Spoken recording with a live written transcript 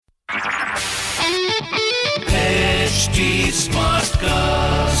HT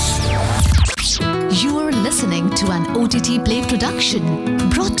Smartcast. You are listening to an OTT Play production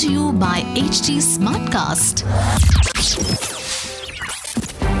brought to you by HT Smartcast.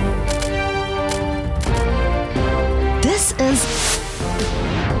 This is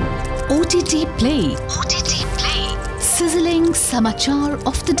OTT Play. OTT Play. Sizzling Samachar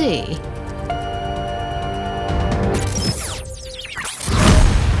of the Day.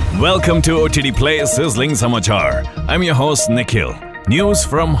 Welcome to OTT Play Sizzling Samachar. I'm your host Nikhil. News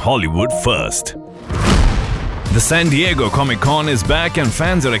from Hollywood first. The San Diego Comic-Con is back and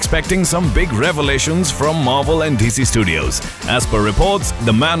fans are expecting some big revelations from Marvel and DC Studios. As per reports,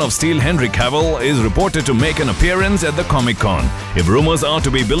 the Man of Steel Henry Cavill is reported to make an appearance at the Comic-Con. If rumors are to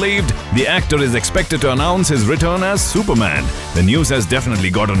be believed, the actor is expected to announce his return as Superman. The news has definitely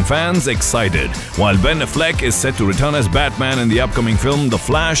gotten fans excited. While Ben Affleck is set to return as Batman in the upcoming film The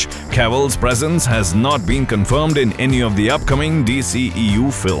Flash, Cavill's presence has not been confirmed in any of the upcoming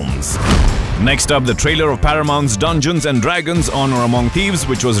DCEU films. Next up, the trailer of Paramount's Dungeons & Dragons Honor Among Thieves,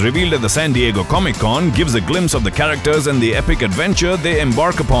 which was revealed at the San Diego Comic-Con, gives a glimpse of the characters and the epic adventure they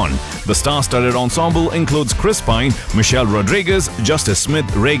embark upon. The star-studded ensemble includes Chris Pine, Michelle Rodriguez, Justice Smith,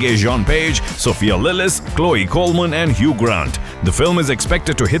 Regé-Jean Page, Sophia Lillis, Chloe Coleman and Hugh Grant. The film is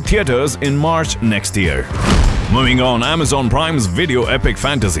expected to hit theaters in March next year. Moving on, Amazon Prime's video epic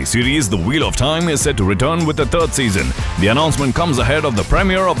fantasy series The Wheel of Time is set to return with a third season. The announcement comes ahead of the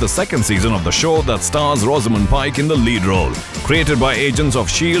premiere of the second season of the show that stars Rosamund Pike in the lead role. Created by Agents of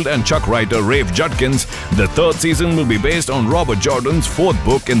S.H.I.E.L.D. and Chuck writer Rafe Judkins, the third season will be based on Robert Jordan's fourth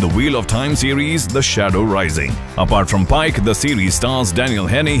book in the Wheel of Time series, The Shadow Rising. Apart from Pike, the series stars Daniel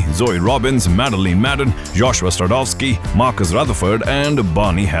Henney, Zoe Robbins, Madeline Madden, Joshua Stradowski, Marcus Rutherford and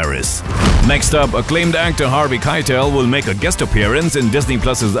Barney Harris. Next up, acclaimed actor Harvey Keitel will make a guest appearance in Disney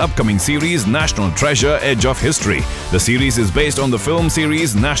Plus's upcoming series National Treasure: Edge of History. The series is based on the film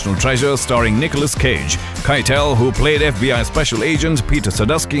series National Treasure starring Nicolas Cage. Keitel, who played FBI Special Agent Peter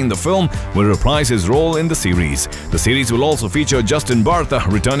Sadusky in the film, will reprise his role in the series. The series will also feature Justin Bartha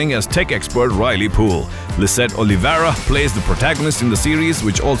returning as tech expert Riley Poole. Lisette Oliveira plays the protagonist in the series,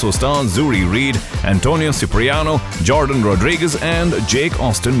 which also stars Zuri Reed, Antonio Cipriano, Jordan Rodriguez and Jake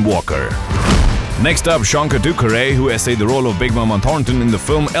Austin Walker. Next up, Shonka Dukureh, who essayed the role of Big Mama Thornton in the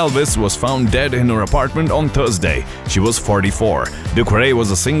film Elvis, was found dead in her apartment on Thursday. She was 44. Dukureh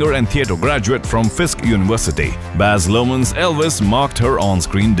was a singer and theatre graduate from Fisk University. Baz Luhrmann's Elvis marked her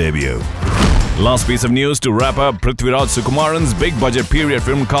on-screen debut. Last piece of news to wrap up, Prithviraj Sukumaran's big-budget period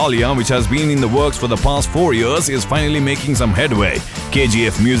film Kalia, which has been in the works for the past 4 years, is finally making some headway.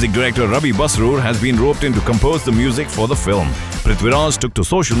 KGF music director Ravi Basrur has been roped in to compose the music for the film. Prithviraj took to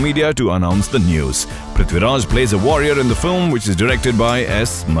social media to announce the news. Prithviraj plays a warrior in the film, which is directed by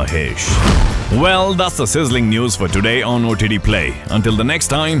S. Mahesh. Well, that's the sizzling news for today on OTT Play. Until the next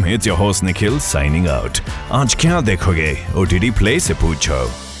time, it's your host Nikhil signing out. Aaj kya dekhoge? OTT Play se poocho.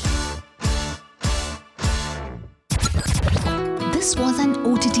 This was an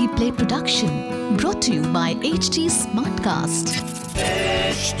OTT Play production brought to you by HT Smartcast.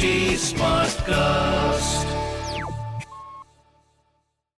 HT Smartcast.